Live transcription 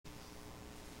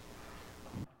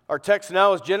Our text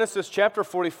now is Genesis chapter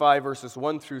 45, verses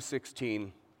 1 through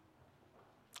 16.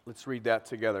 Let's read that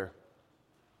together.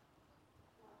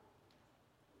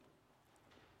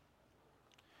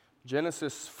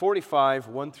 Genesis 45,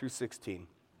 1 through 16.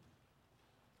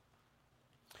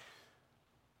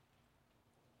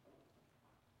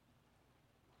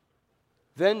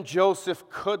 Then Joseph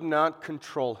could not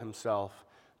control himself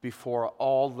before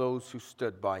all those who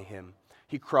stood by him.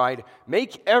 He cried,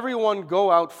 "Make everyone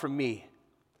go out from me."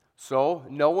 So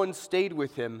no one stayed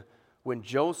with him when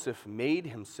Joseph made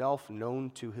himself known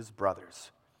to his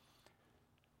brothers.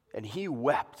 And he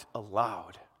wept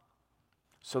aloud,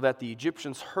 so that the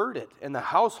Egyptians heard it, and the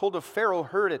household of Pharaoh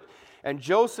heard it. And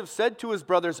Joseph said to his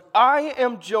brothers, "I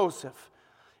am Joseph.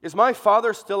 Is my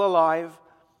father still alive?"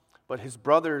 But his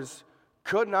brothers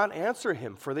could not answer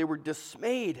him, for they were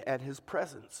dismayed at his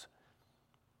presence.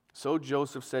 So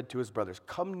Joseph said to his brothers,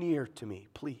 "Come near to me,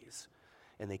 please."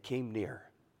 And they came near.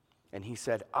 And he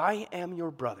said, "I am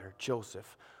your brother,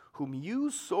 Joseph, whom you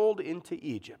sold into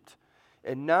Egypt.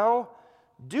 And now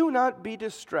do not be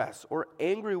distressed or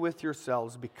angry with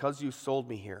yourselves because you sold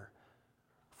me here.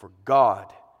 For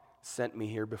God sent me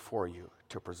here before you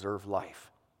to preserve life.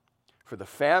 For the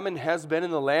famine has been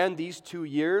in the land these 2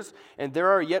 years, and there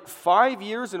are yet 5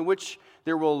 years in which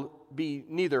there will be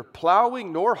neither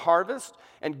plowing nor harvest.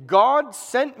 And God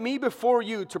sent me before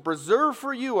you to preserve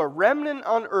for you a remnant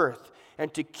on earth,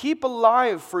 and to keep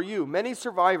alive for you many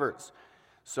survivors.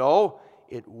 So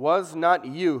it was not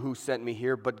you who sent me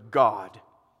here, but God.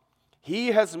 He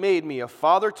has made me a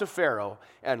father to Pharaoh,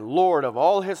 and lord of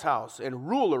all his house, and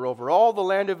ruler over all the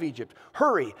land of Egypt.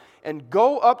 Hurry and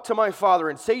go up to my father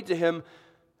and say to him,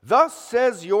 'Thus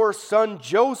says your son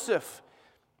Joseph,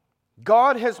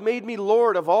 God has made me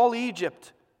lord of all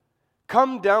Egypt.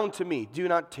 Come down to me, do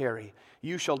not tarry.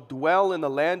 You shall dwell in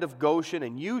the land of Goshen,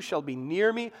 and you shall be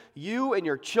near me, you and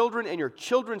your children and your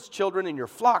children's children, and your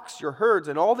flocks, your herds,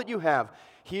 and all that you have.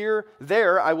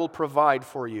 There I will provide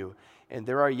for you. And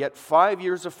there are yet 5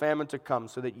 years of famine to come,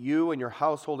 so that you and your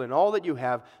household and all that you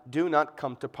have do not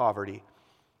come to poverty.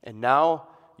 And now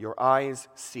your eyes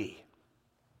see,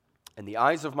 and the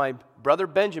eyes of my brother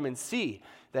Benjamin see,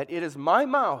 that it is my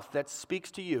mouth that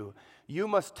speaks to you. You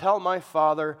must tell my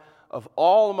father of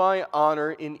all my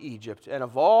honor in Egypt, and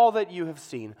of all that you have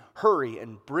seen. Hurry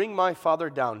and bring my father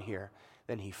down here."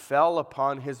 Then he fell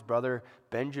upon his brother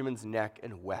Benjamin's neck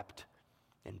and wept.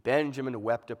 And Benjamin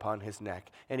wept upon his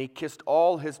neck. And he kissed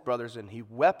all his brothers, and he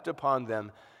wept upon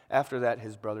them. After that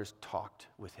his brothers talked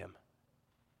with him.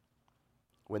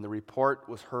 When the report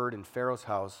was heard in Pharaoh's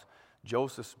house,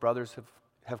 Joseph's brothers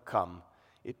have come.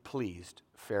 It pleased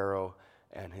Pharaoh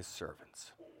and his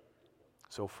servants.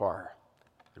 So far,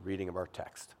 the reading of our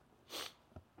text.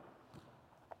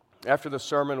 After the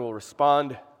sermon, we'll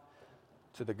respond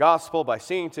to the gospel by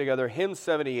singing together hymn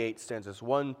 78, stanzas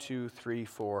 1, 2, 3,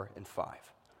 4, and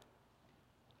 5.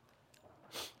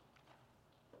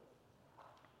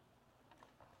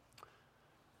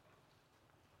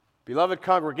 Beloved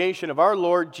congregation of our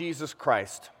Lord Jesus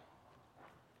Christ,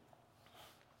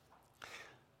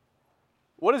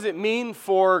 what does it mean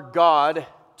for God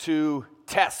to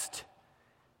test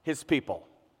his people?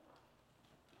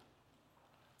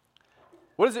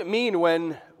 What does it mean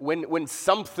when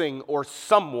something or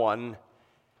someone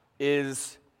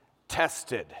is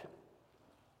tested?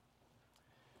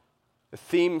 The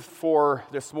theme for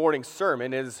this morning's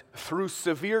sermon is through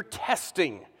severe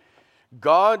testing,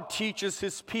 God teaches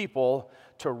his people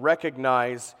to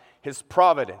recognize his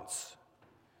providence.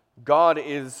 God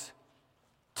is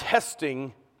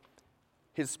testing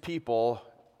his people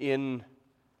in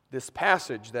this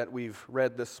passage that we've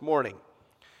read this morning.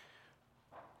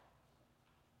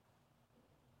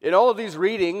 In all of these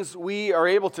readings, we are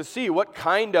able to see what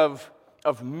kind of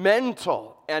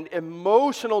mental and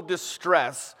emotional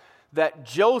distress that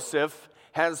Joseph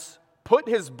has put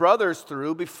his brothers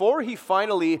through before he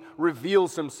finally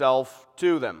reveals himself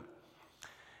to them.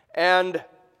 And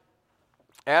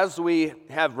as we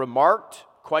have remarked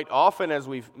quite often as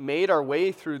we've made our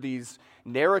way through these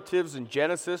narratives in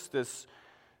Genesis, this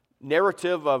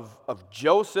narrative of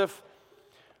Joseph,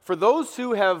 for those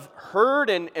who have heard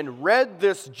and read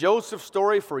this Joseph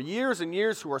story for years and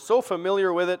years, who are so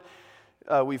familiar with it,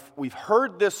 we've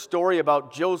heard this story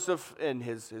about Joseph and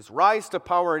his rise to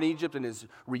power in Egypt and his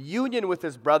reunion with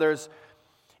his brothers.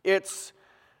 It's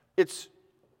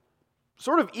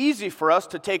sort of easy for us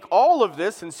to take all of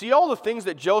this and see all the things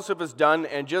that Joseph has done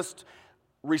and just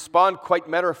respond quite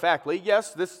matter-of-factly.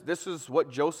 Yes, this is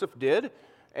what Joseph did,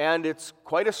 and it's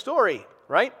quite a story,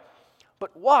 right?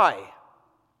 But why?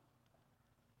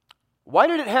 Why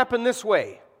did it happen this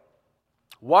way?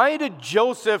 Why did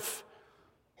Joseph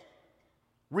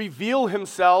reveal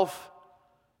himself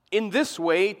in this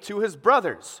way to his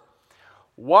brothers?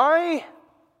 Why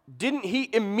didn't he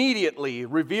immediately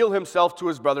reveal himself to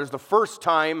his brothers the first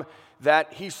time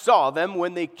that he saw them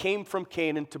when they came from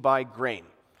Canaan to buy grain?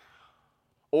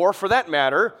 Or for that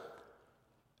matter,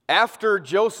 after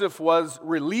Joseph was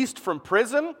released from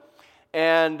prison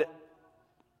and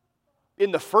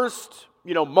in the first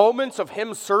moments of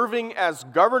him serving as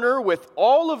governor with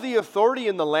all of the authority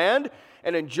in the land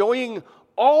and enjoying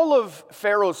all of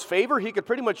Pharaoh's favor, he could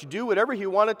pretty much do whatever he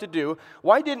wanted to do.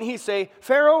 Why didn't he say,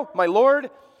 "Pharaoh, my lord,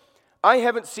 I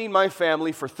haven't seen my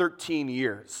family for 13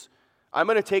 years. I'm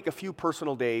going to take a few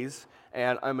personal days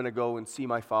and I'm going to go and see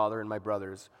my father and my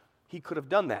brothers"? He could have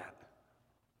done that.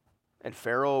 And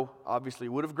Pharaoh obviously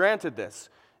would have granted this.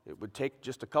 It would take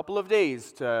just a couple of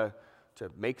days to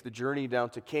make the journey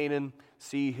down to Canaan,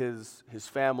 see his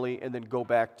family, and then go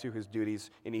back to his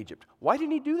duties in Egypt. Why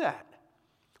didn't he do that?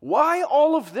 Why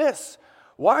all of this?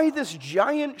 Why this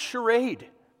giant charade?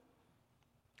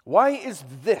 Why is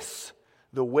this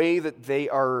the way that they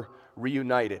are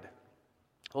reunited?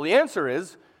 Well, the answer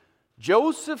is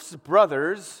Joseph's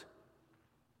brothers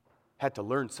had to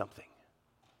learn something.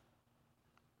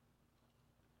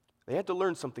 They had to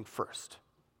learn something first.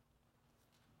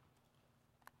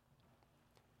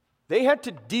 They had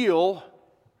to deal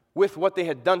with what they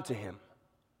had done to him.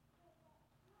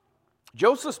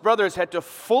 Joseph's brothers had to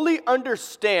fully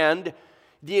understand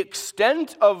the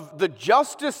extent of the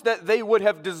justice that they would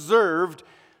have deserved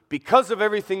because of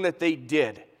everything that they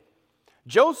did.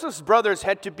 Joseph's brothers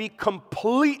had to be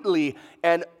completely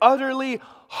and utterly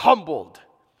humbled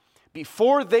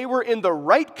before they were in the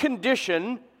right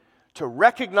condition to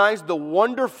recognize the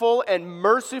wonderful and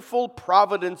merciful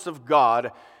providence of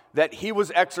God that he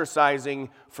was exercising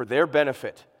for their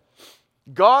benefit.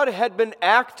 God had been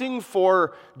acting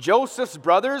for Joseph's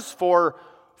brothers, for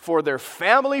their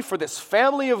family, for this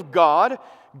family of God.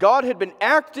 God had been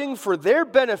acting for their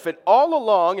benefit all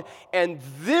along, and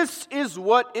this is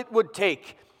what it would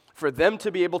take for them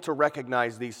to be able to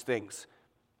recognize these things.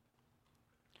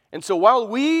 And so while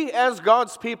we as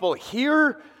God's people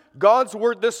hear God's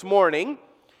word this morning,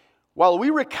 while we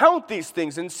recount these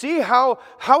things and see how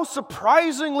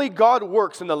surprisingly God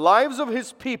works in the lives of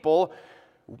his people,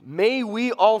 may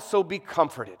we also be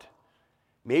comforted.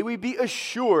 May we be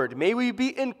assured, may we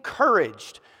be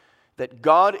encouraged that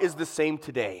God is the same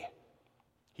today.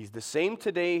 He's the same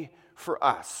today for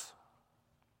us.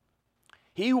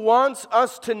 He wants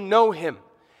us to know him.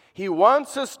 He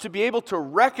wants us to be able to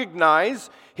recognize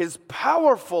his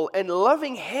powerful and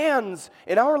loving hands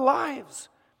in our lives.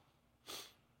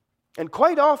 And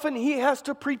quite often, he has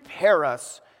to prepare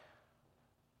us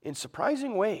in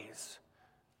surprising ways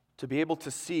to be able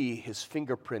to see his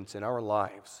fingerprints in our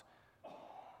lives.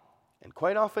 And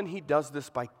quite often, he does this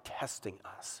by testing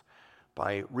us,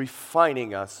 by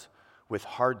refining us with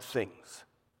hard things.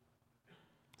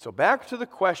 So back to the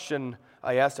question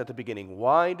I asked at the beginning,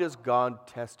 why does God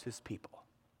test his people?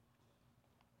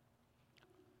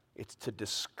 It's to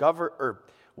discover,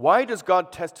 why does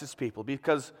God test his people?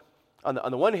 Because on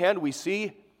the one hand, we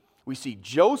see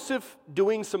Joseph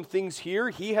doing some things here.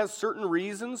 He has certain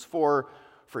reasons for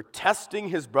testing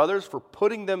his brothers, for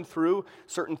putting them through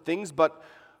certain things. But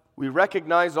we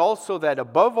recognize also that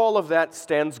above all of that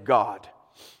stands God.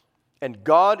 And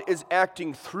God is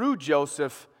acting through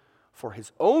Joseph for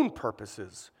his own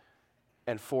purposes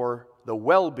and for the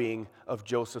well-being of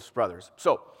Joseph's brothers.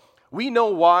 So, we know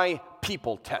why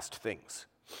people test things,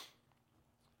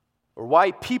 or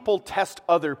why people test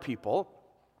other people.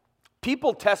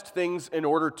 People test things in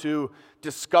order to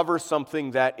discover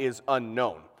something that is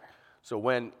unknown. So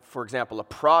when, for example, a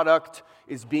product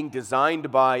is being designed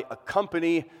by a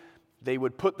company, they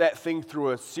would put that thing through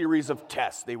a series of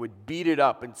tests. They would beat it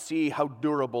up and see how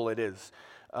durable it is,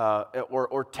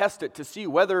 or test it to see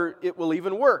whether it will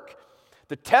even work.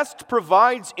 The test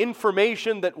provides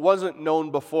information that wasn't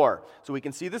known before. So we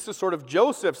can see this is sort of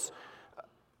Joseph's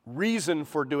reason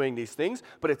for doing these things,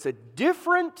 but it's a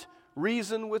different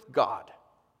reason with God.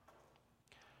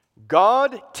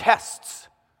 God tests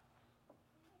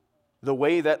the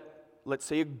way that, let's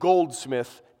say, a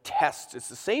goldsmith tests. It's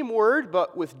the same word,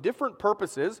 but with different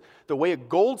purposes. The way a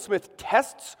goldsmith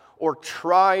tests or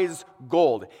tries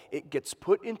gold. It gets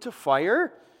put into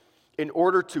fire in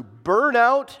order to burn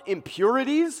out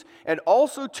impurities and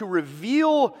also to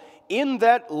reveal in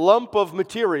that lump of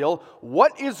material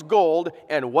what is gold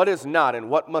and what is not and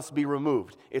what must be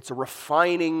removed. It's a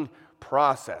refining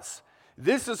process.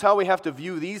 This is how we have to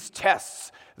view these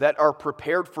tests that are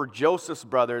prepared for Joseph's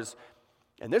brothers,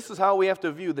 and this is how we have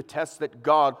to view the tests that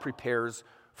God prepares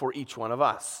for each one of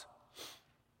us.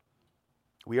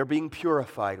 we are being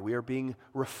purified, we are being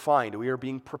refined, we are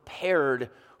being prepared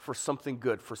for something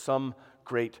good, for some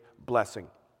great blessing.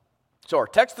 So our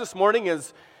text this morning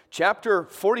is chapter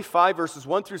 45, verses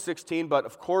 1 through 16, but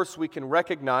of course we can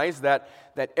recognize that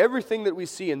everything that we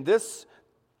see in this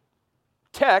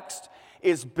text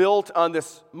is built on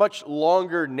this much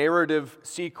longer narrative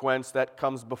sequence that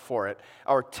comes before it.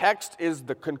 Our text is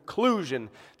the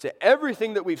conclusion to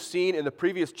everything that we've seen in the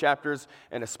previous chapters,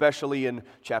 and especially in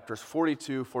chapters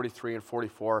 42, 43, and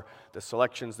 44, the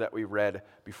selections that we read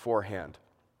beforehand.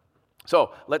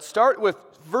 So let's start with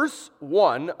verse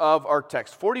 1 of our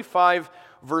text. 45,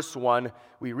 verse 1,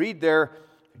 we read there,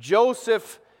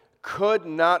 Joseph could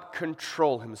not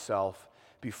control himself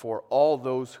before all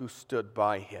those who stood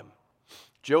by him.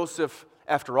 Joseph,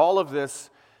 after all of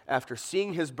this, after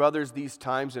seeing his brothers these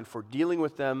times and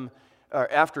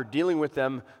after dealing with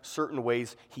them certain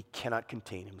ways, he cannot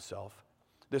contain himself.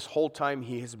 This whole time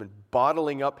he has been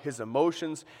bottling up his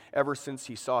emotions ever since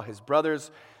he saw his brothers.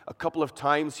 A couple of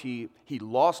times he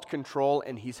lost control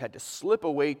and he's had to slip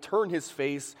away, turn his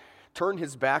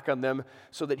back on them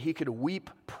so that he could weep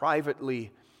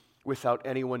privately without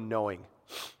anyone knowing.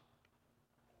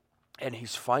 And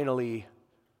he's finally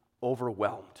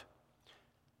overwhelmed.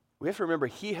 We have to remember,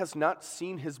 he has not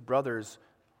seen his brothers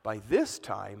by this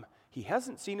time. He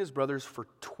hasn't seen his brothers for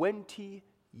 20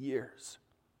 years.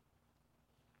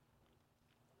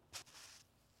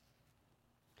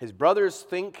 His brothers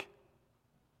think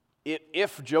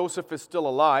if Joseph is still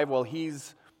alive, well,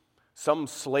 he's some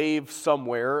slave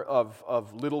somewhere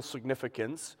of little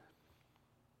significance.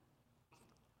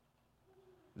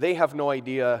 They have no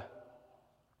idea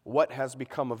what has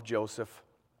become of Joseph.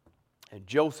 And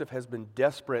Joseph has been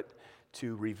desperate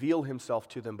to reveal himself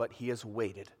to them, but he has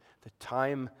waited. The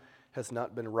time has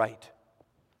not been right.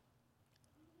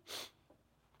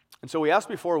 And so we asked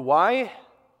before, why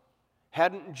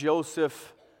hadn't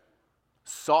Joseph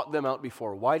sought them out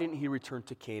before? Why didn't he return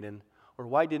to Canaan? Or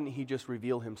why didn't he just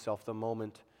reveal himself the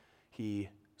moment he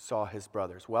saw his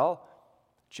brothers? Well,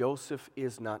 Joseph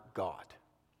is not God.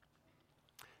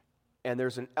 And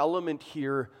there's an element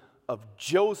here of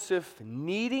Joseph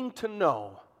needing to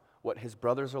know what his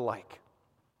brothers are like.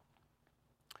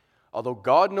 Although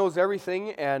God knows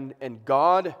everything and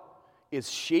God is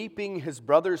shaping his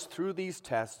brothers through these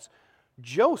tests,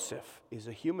 Joseph is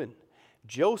a human.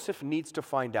 Joseph needs to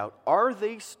find out, are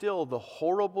they still the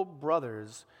horrible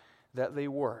brothers that they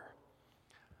were?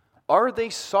 Are they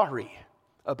sorry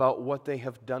about what they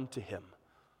have done to him?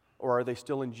 Or are they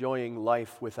still enjoying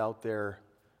life without their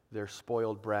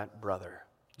spoiled brat brother?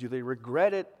 Do they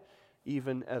regret it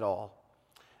even at all?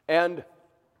 And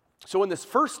so in this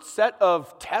first set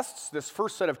of tests, this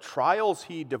first set of trials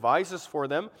he devises for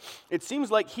them, it seems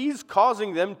like he's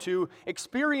causing them to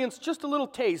experience just a little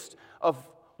taste of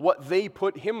what they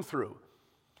put him through.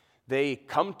 They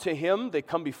come to him, they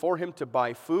come before him to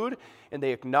buy food, and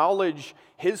they acknowledge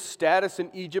his status in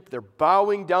Egypt. They're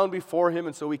bowing down before him,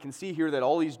 and so we can see here that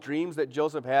all these dreams that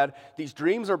Joseph had, these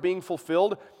dreams are being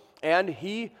fulfilled, and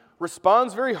he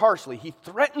responds very harshly. He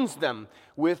threatens them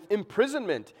with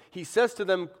imprisonment. He says to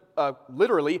them,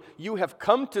 literally, you have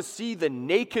come to see the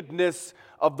nakedness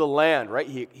of the land, right?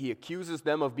 He accuses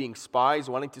them of being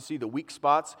spies, wanting to see the weak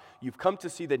spots. You've come to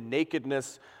see the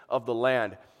nakedness of the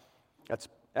land. That's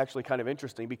actually kind of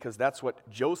interesting because that's what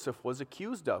Joseph was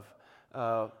accused of.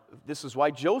 This is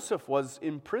why Joseph was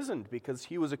imprisoned, because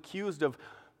he was accused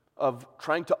of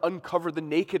trying to uncover the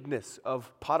nakedness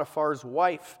of Potiphar's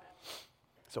wife.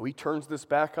 So he turns this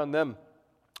back on them.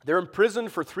 They're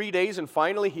imprisoned for 3 days, and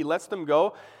finally he lets them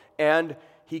go, and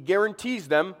he guarantees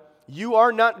them, you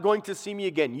are not going to see me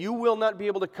again. You will not be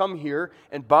able to come here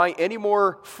and buy any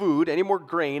more food, any more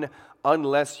grain,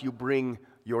 unless you bring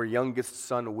your youngest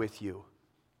son with you.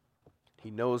 He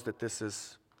knows that this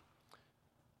is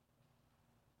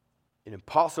an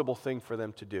impossible thing for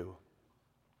them to do.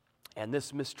 And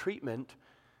this mistreatment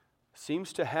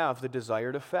seems to have the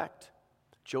desired effect.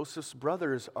 Joseph's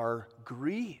brothers are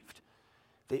grieved.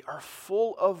 They are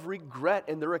full of regret,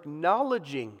 and they're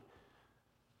acknowledging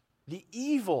the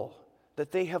evil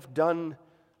that they have done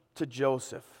to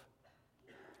Joseph.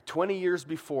 20 years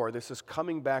before, this is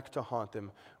coming back to haunt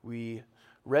them. We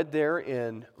read there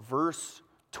in verse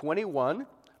 21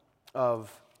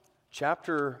 of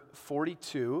chapter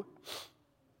 42,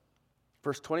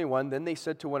 verse 21, then they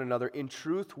said to one another, in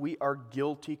truth, we are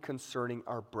guilty concerning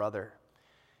our brother,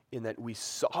 in that we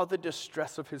saw the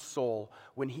distress of his soul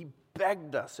when he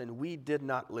begged us and we did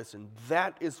not listen.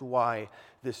 That is why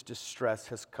this distress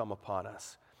has come upon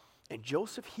us. And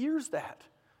Joseph hears that.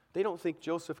 They don't think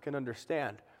Joseph can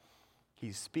understand.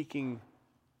 He's speaking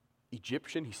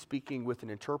Egyptian. He's speaking with an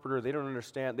interpreter. They don't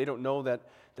understand. They don't know that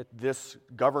this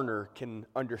governor can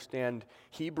understand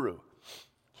Hebrew.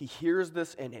 He hears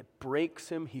this and it breaks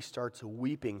him. He starts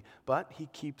weeping, but he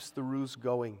keeps the ruse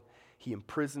going. He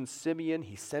imprisons Simeon.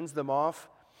 He sends them off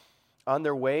on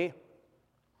their way.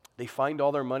 They find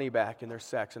all their money back in their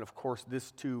sacks, and of course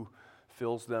this too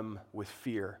fills them with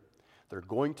fear. They're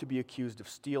going to be accused of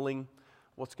stealing.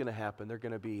 What's going to happen? They're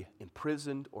going to be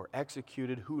imprisoned or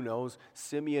executed. Who knows?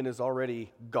 Simeon is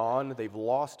already gone. They've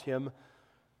lost him.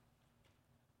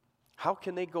 How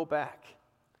can they go back?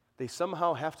 They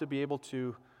somehow have to be able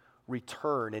to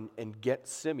return and get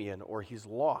Simeon, or he's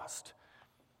lost.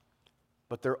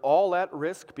 But they're all at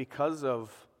risk because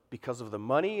of the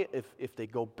money. If they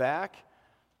go back,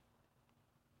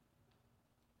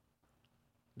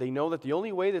 they know that the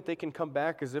only way that they can come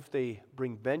back is if they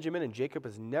bring Benjamin, and Jacob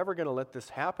is never going to let this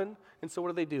happen. And so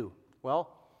what do?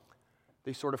 Well,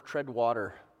 they sort of tread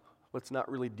water. Let's not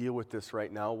really deal with this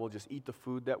right now. We'll just eat the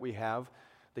food that we have.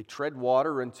 They tread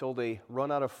water until they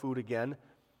run out of food again,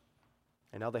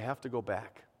 and now they have to go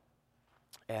back.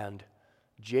 And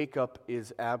Jacob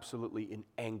is absolutely in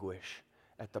anguish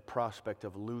at the prospect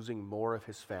of losing more of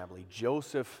his family.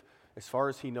 Joseph, as far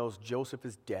as he knows, Joseph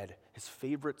is dead. His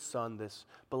favorite son, this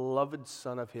beloved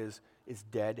son of his, is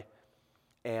dead.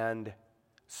 And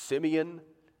Simeon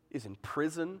is in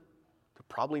prison. They're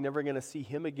probably never going to see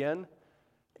him again.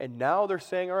 And now they're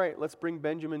saying, all right, let's bring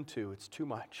Benjamin too. It's too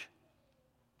much.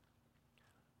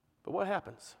 But what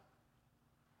happens?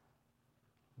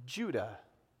 Judah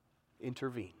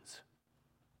intervenes.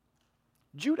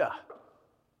 Judah.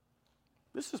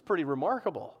 This is pretty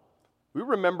remarkable. We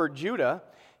remember Judah.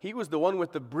 He was the one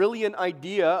with the brilliant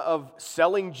idea of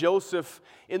selling Joseph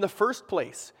in the first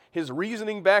place. His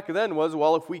reasoning back then was,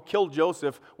 well, if we kill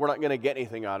Joseph, we're not going to get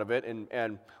anything out of it,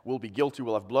 and we'll be guilty.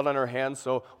 We'll have blood on our hands,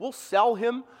 so we'll sell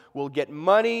him. We'll get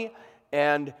money,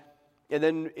 and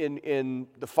then in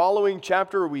the following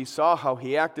chapter, we saw how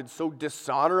he acted so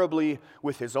dishonorably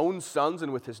with his own sons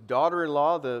and with his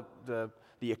daughter-in-law,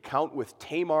 the account with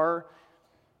Tamar.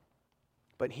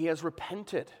 But he has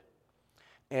repented.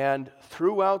 And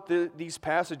throughout these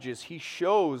passages, he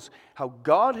shows how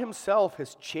God himself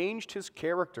has changed his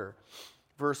character.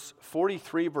 Verse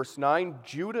 43, verse 9,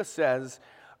 Judah says,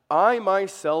 I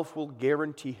myself will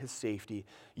guarantee his safety.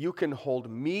 You can hold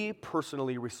me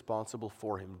personally responsible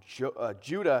for him.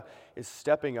 Judah is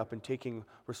stepping up and taking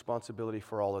responsibility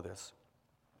for all of this.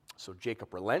 So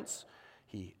Jacob relents.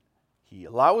 He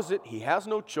allows it. He has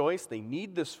no choice. They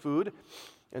need this food.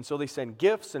 And so they send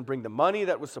gifts and bring the money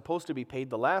that was supposed to be paid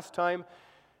the last time.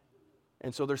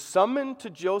 And so they're summoned to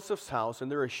Joseph's house,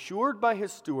 and they're assured by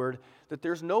his steward that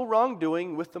there's no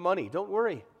wrongdoing with the money. Don't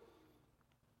worry.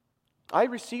 I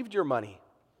received your money.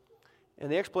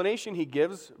 And the explanation he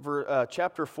gives,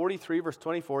 chapter 43, verse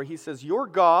 24, he says, your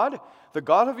God, the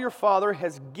God of your father,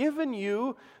 has given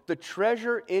you the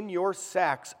treasure in your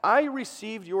sacks. I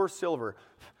received your silver.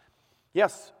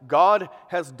 Yes, God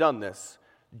has done this.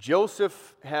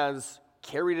 Joseph has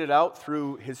carried it out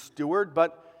through his steward,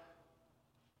 but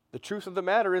the truth of the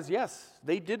matter is, yes,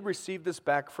 they did receive this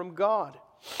back from God.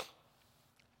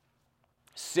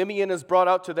 Simeon is brought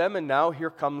out to them, and now here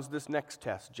comes this next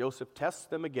test. Joseph tests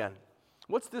them again.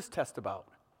 What's this test about?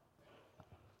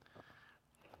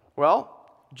 Well,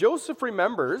 Joseph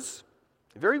remembers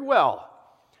very well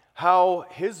how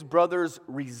his brothers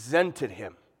resented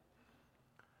him.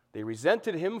 They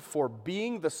resented him for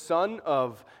being the son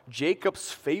of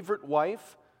Jacob's favorite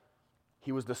wife.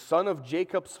 He was the son of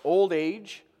Jacob's old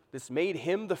age. This made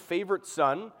him the favorite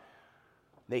son.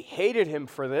 They hated him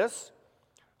for this.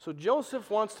 So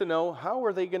Joseph wants to know, how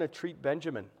are they going to treat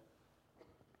Benjamin?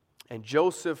 And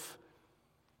Joseph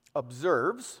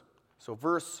observes, so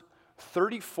verse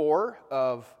 34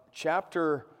 of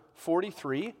chapter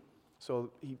 43,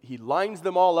 so he lines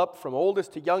them all up from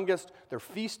oldest to youngest. They're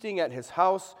feasting at his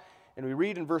house. And we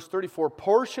read in verse 34,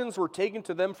 portions were taken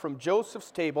to them from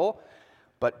Joseph's table,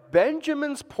 but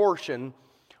Benjamin's portion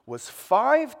was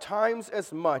 5 times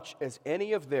as much as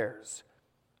any of theirs.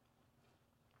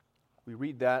 We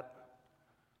read that,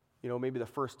 maybe the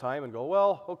first time and go,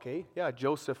 well, okay, yeah,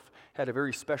 Joseph had a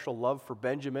very special love for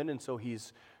Benjamin, and so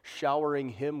he's showering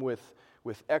him with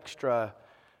extra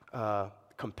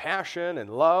compassion and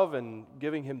love and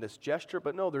giving him this gesture.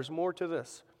 But no, there's more to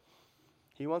this.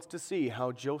 He wants to see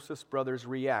how Joseph's brothers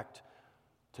react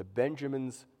to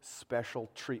Benjamin's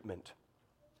special treatment.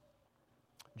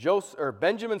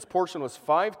 Benjamin's portion was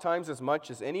 5 times as much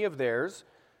as any of theirs,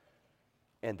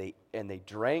 and they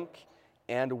drank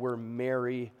and were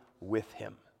merry with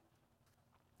him.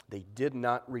 They did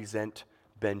not resent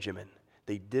Benjamin.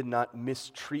 They did not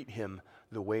mistreat him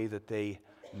the way that they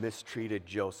mistreated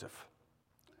Joseph.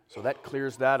 So that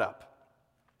clears that up.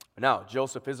 Now,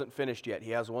 Joseph isn't finished yet.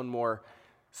 He has one more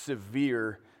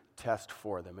severe test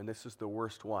for them, and this is the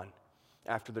worst one.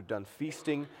 After they're done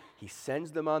feasting, he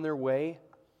sends them on their way,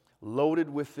 loaded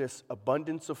with this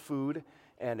abundance of food,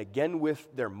 and again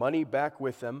with their money back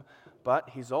with them, but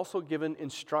he's also given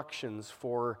instructions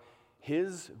for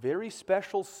his very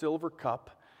special silver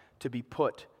cup to be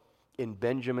put in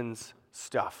Benjamin's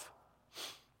stuff.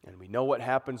 And we know what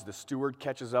happens. The steward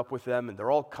catches up with them, and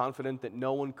they're all confident that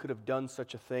no one could have done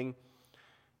such a thing.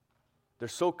 They're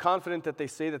so confident that they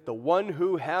say that the one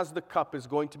who has the cup is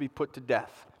going to be put to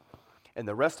death, and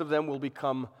the rest of them will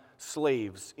become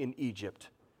slaves in Egypt.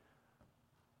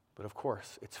 But of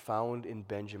course, it's found in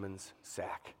Benjamin's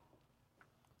sack.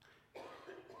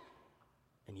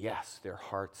 And yes, their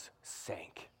hearts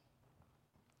sank.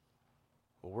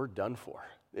 Well, we're done for.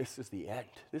 This is the end.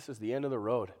 This is the end of the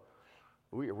road.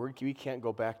 We can't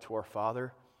go back to our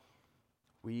father.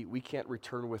 We can't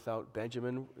return without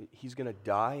Benjamin. He's going to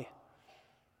die.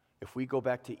 If we go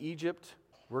back to Egypt,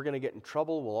 we're going to get in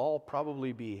trouble. We'll all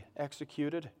probably be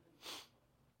executed.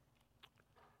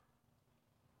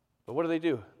 But what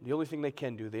do? The only thing they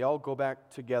can do, they all go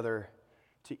back together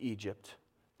to Egypt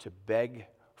to beg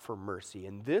for mercy.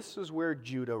 And this is where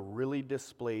Judah really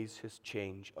displays his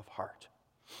change of heart.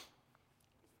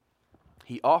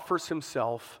 He offers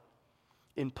himself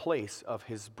in place of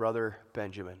his brother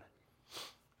Benjamin.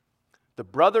 The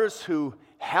brothers who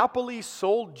happily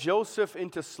sold Joseph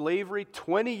into slavery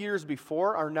 20 years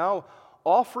before are now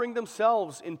offering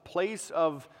themselves in place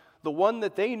of the one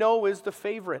that they know is the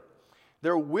favorite.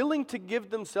 They're willing to give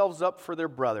themselves up for their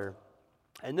brother.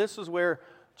 And this is where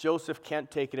Joseph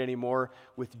can't take it anymore.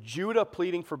 With Judah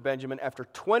pleading for Benjamin, after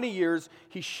 20 years,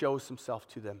 he shows himself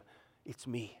to them. It's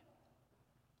me.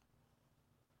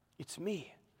 It's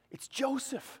me. It's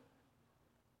Joseph.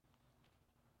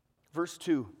 Verse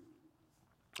 2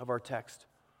 of our text.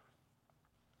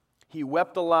 He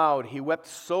wept aloud. He wept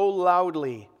so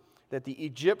loudly that the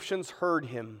Egyptians heard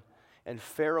him, and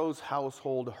Pharaoh's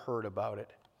household heard about it.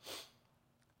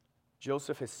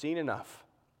 Joseph has seen enough.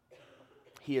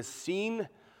 He has seen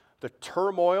the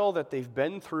turmoil that they've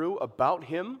been through about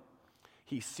him.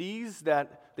 He sees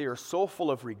that they are so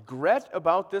full of regret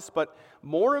about this, but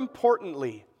more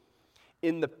importantly,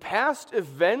 in the past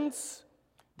events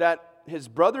that his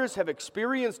brothers have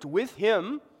experienced with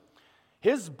him,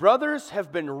 his brothers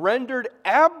have been rendered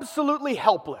absolutely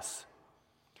helpless.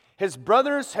 His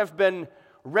brothers have been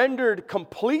rendered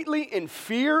completely in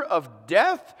fear of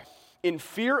death, in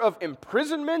fear of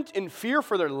imprisonment, in fear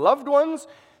for their loved ones.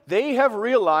 They have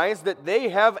realized that they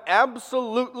have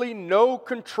absolutely no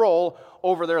control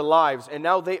over their lives, and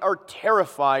now they are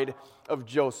terrified of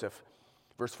Joseph.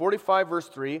 Verse 45, verse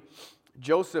 3,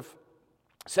 Joseph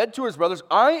said to his brothers,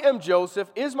 I am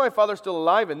Joseph. Is my father still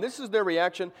alive? And this is their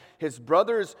reaction. His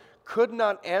brothers could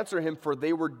not answer him, for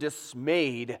they were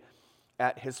dismayed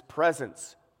at his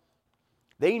presence.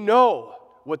 They know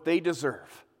what they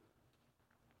deserve.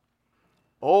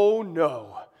 Oh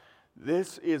no,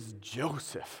 this is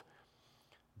Joseph.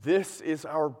 This is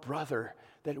our brother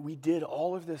that we did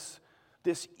all of this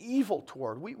evil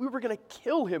toward. We were going to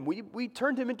kill him. We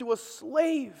turned him into a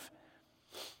slave.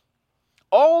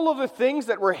 All of the things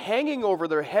that were hanging over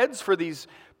their heads for these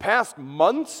past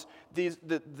months,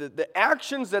 the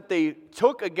actions that they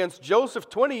took against Joseph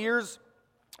 20 years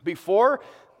before,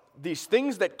 these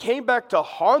things that came back to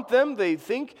haunt them, they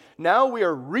think now we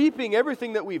are reaping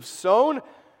everything that we've sown.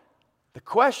 The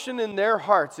question in their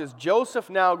hearts is Joseph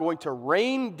now going to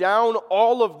rain down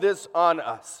all of this on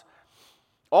us?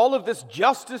 All of this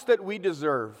justice that we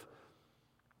deserve?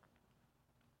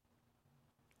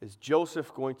 Is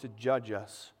Joseph going to judge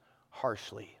us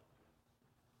harshly?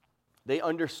 They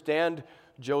understand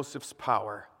Joseph's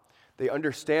power. They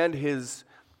understand his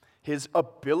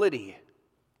ability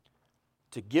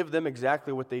to give them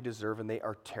exactly what they deserve, and they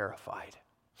are terrified.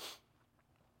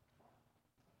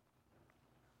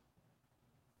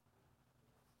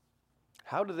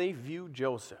 How do they view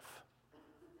Joseph,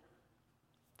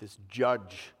 this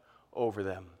judge over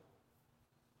them?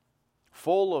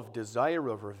 Full of desire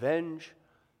of revenge,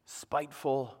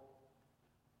 spiteful,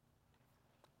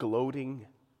 gloating.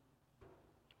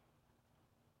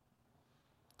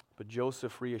 But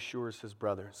Joseph reassures his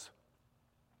brothers,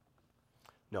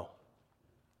 no,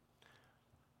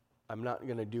 I'm not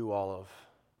going to do all of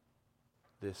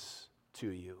this to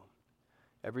you.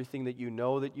 Everything that you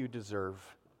know that you deserve,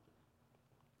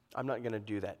 I'm not going to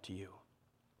do that to you.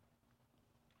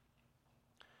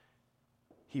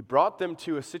 He brought them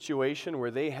to a situation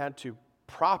where they had to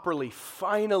properly,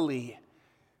 finally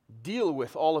deal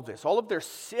with all of this, all of their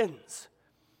sins.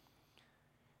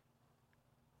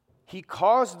 He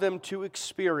caused them to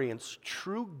experience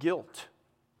true guilt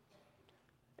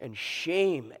and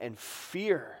shame and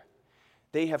fear.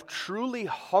 They have truly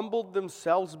humbled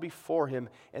themselves before him,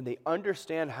 and they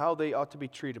understand how they ought to be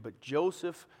treated. But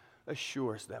Joseph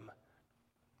assures them,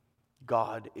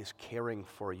 God is caring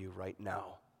for you right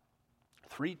now.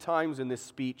 3 times in this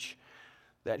speech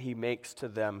that he makes to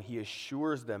them, he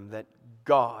assures them that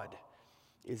God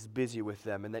is busy with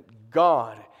them and that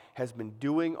God has been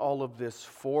doing all of this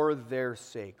for their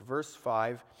sake. Verse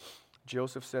 5,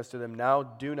 Joseph says to them, "Now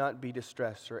do not be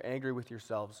distressed or angry with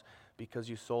yourselves because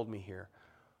you sold me here.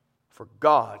 For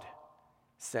God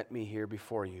sent me here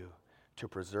before you to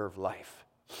preserve life."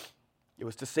 It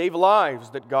was to save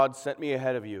lives that God sent me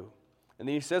ahead of you. And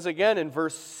then he says again in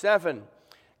verse 7,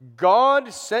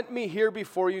 "God sent me here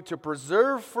before you to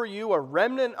preserve for you a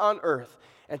remnant on earth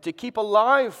and to keep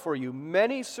alive for you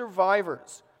many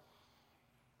survivors."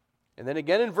 And then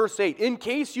again in verse 8, "In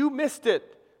case you missed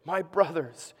it, my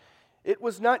brothers, it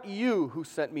was not you who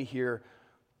sent me here,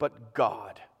 but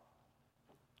God."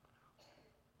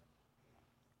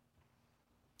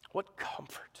 What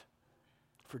comfort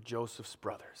for Joseph's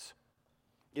brothers.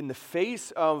 In the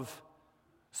face of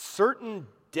certain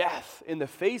death, in the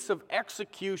face of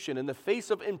execution, in the face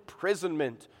of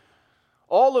imprisonment,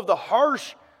 all of the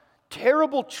harsh,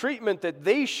 terrible treatment that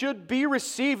they should be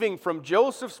receiving from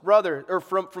Joseph's brother, or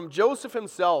from Joseph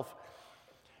himself,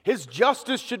 his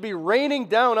justice should be raining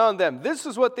down on them. This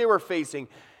is what they were facing,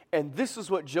 and this is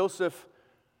what Joseph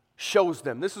shows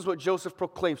them. This is what Joseph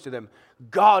proclaims to them.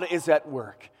 God is at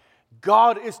work.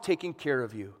 God is taking care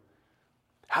of you.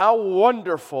 How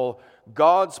wonderful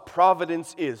God's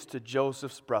providence is to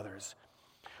Joseph's brothers.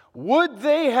 Would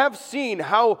they have seen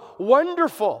how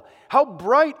wonderful, how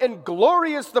bright and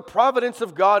glorious the providence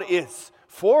of God is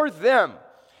for them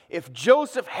if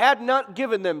Joseph had not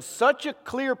given them such a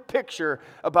clear picture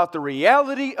about the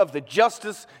reality of the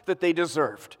justice that they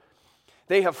deserved.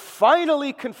 They have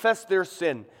finally confessed their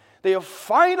sin. They have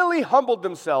finally humbled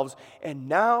themselves, and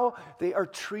now they are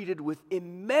treated with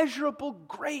immeasurable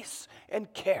grace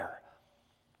and care.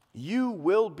 You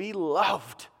will be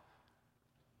loved.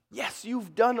 Yes,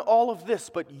 you've done all of this,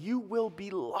 but you will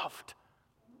be loved.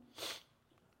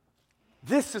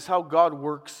 This is how God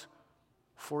works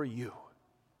for you.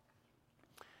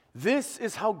 This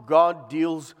is how God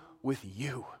deals with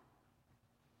you.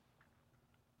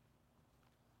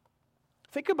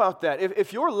 Think about that.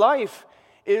 If your life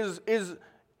is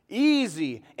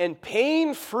easy and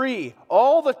pain-free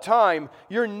all the time,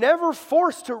 you're never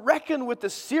forced to reckon with the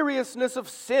seriousness of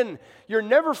sin. You're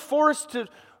never forced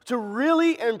to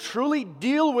really and truly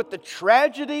deal with the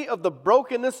tragedy of the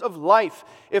brokenness of life.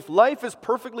 If life is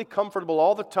perfectly comfortable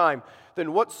all the time,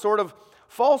 then what sort of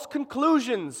false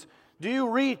conclusions do you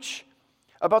reach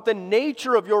about the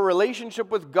nature of your relationship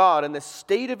with God and the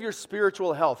state of your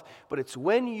spiritual health? But it's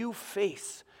when you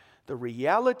face the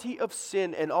reality of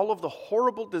sin and all of the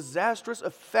horrible, disastrous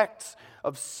effects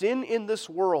of sin in this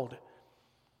world,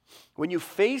 when you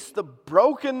face the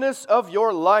brokenness of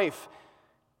your life,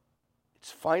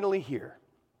 it's finally here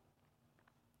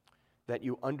that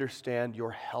you understand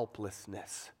your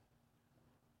helplessness.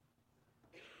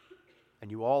 And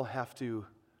you all have to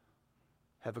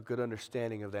have a good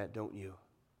understanding of that, don't you?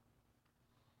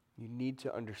 You need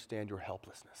to understand your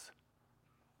helplessness.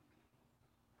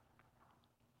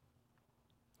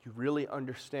 You really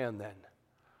understand then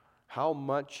how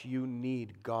much you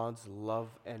need God's love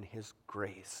and His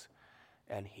grace,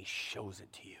 and He shows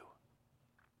it to you.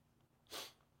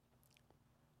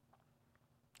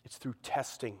 It's through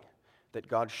testing that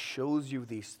God shows you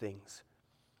these things.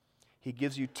 He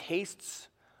gives you tastes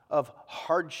of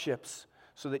hardships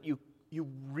so that you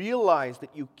realize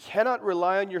that you cannot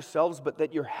rely on yourselves, but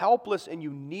that you're helpless and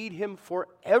you need Him for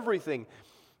everything.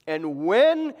 And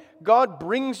when God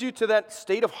brings you to that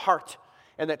state of heart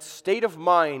and that state of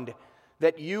mind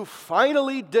that you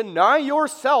finally deny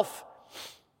yourself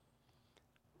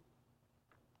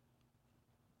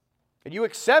and you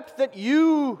accept that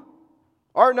you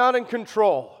are not in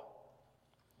control,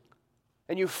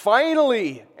 and you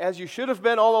finally, as you should have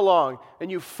been all along, and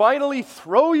you finally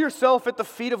throw yourself at the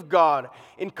feet of God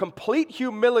in complete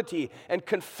humility and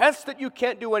confess that you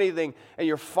can't do anything, and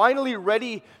you're finally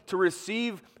ready to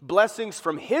receive blessings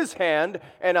from His hand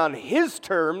and on His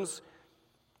terms,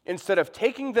 instead of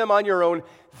taking them on your own,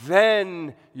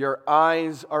 then your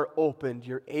eyes are opened.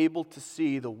 You're able to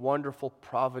see the wonderful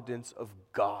providence of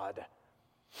God.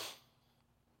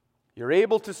 You're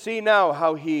able to see now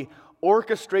how He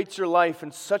orchestrates your life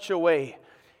in such a way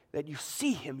that you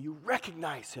see Him, you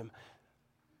recognize Him.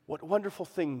 What wonderful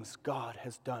things God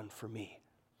has done for me.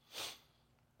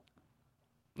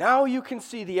 Now you can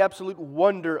see the absolute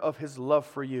wonder of His love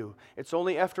for you. It's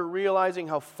only after realizing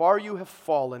how far you have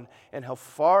fallen and how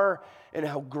far and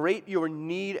how great your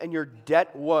need and your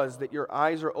debt was that your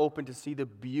eyes are open to see the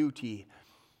beauty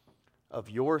of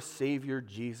your Savior,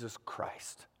 Jesus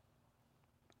Christ.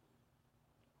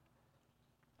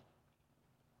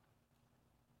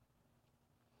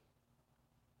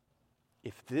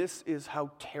 If this is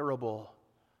how terrible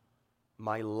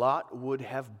my lot would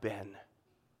have been,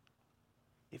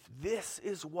 if this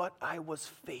is what I was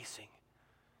facing,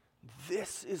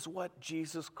 this is what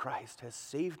Jesus Christ has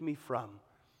saved me from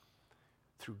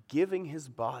through giving His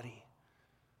body,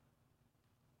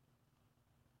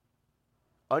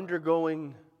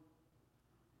 undergoing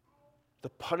the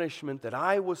punishment that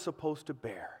I was supposed to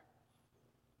bear.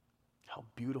 How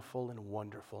beautiful and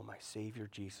wonderful my Savior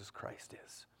Jesus Christ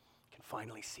is. I can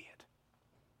finally see it.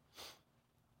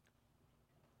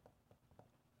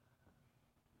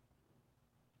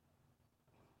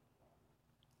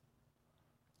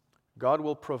 God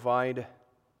will provide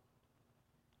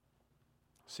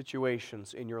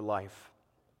situations in your life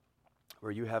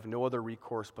where you have no other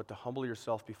recourse but to humble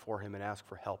yourself before Him and ask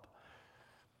for help.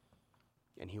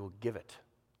 And He will give it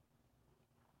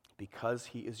because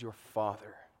He is your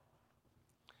Father.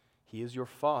 He is your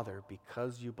Father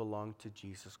because you belong to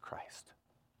Jesus Christ.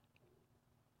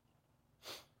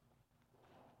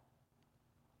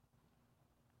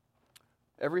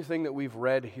 Everything that we've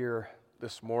read here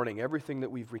this morning, everything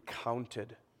that we've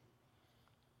recounted,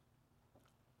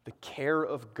 the care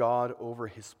of God over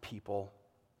His people,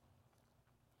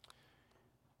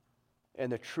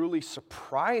 and the truly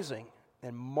surprising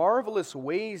and marvelous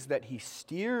ways that He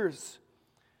steers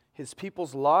His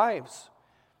people's lives,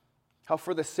 how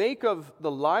for the sake of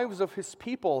the lives of His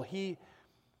people, He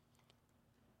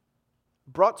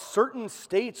brought certain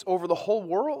states over the whole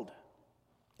world.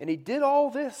 And He did all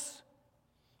this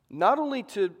not only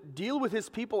to deal with His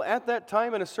people at that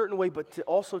time in a certain way, but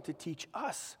also to teach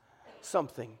us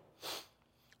something.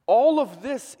 All of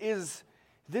this is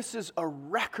a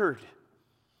record.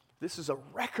 This is a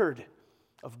record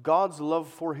of God's love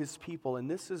for His people, and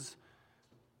this is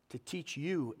to teach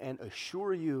you and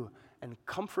assure you and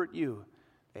comfort you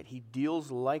that He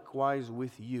deals likewise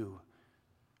with you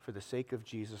for the sake of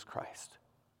Jesus Christ.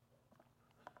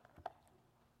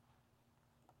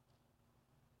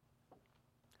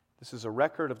 This is a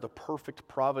record of the perfect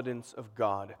providence of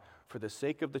God for the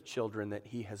sake of the children that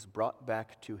He has brought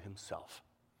back to Himself.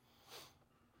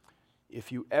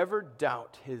 If you ever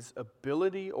doubt His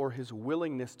ability or His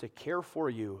willingness to care for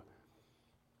you,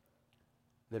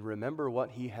 then remember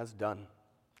what He has done.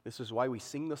 This is why we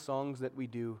sing the songs that we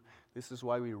do. This is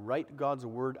why we write God's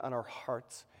word on our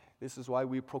hearts. This is why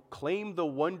we proclaim the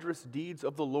wondrous deeds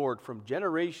of the Lord from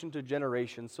generation to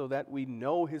generation so that we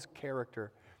know His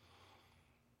character.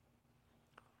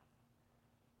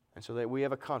 And so that we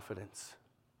have a confidence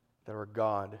that our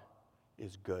God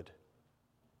is good.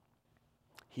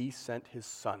 He sent His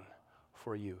Son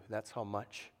for you. That's how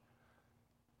much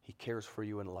He cares for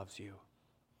you and loves you.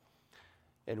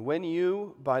 And when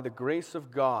you, by the grace of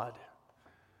God,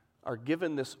 are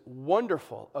given this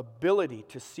wonderful ability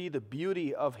to see the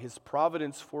beauty of His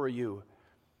providence for you,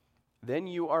 then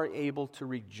you are able to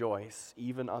rejoice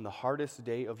even on the hardest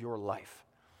day of your life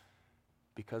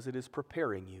because it is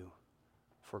preparing you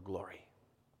for glory.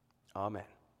 Amen.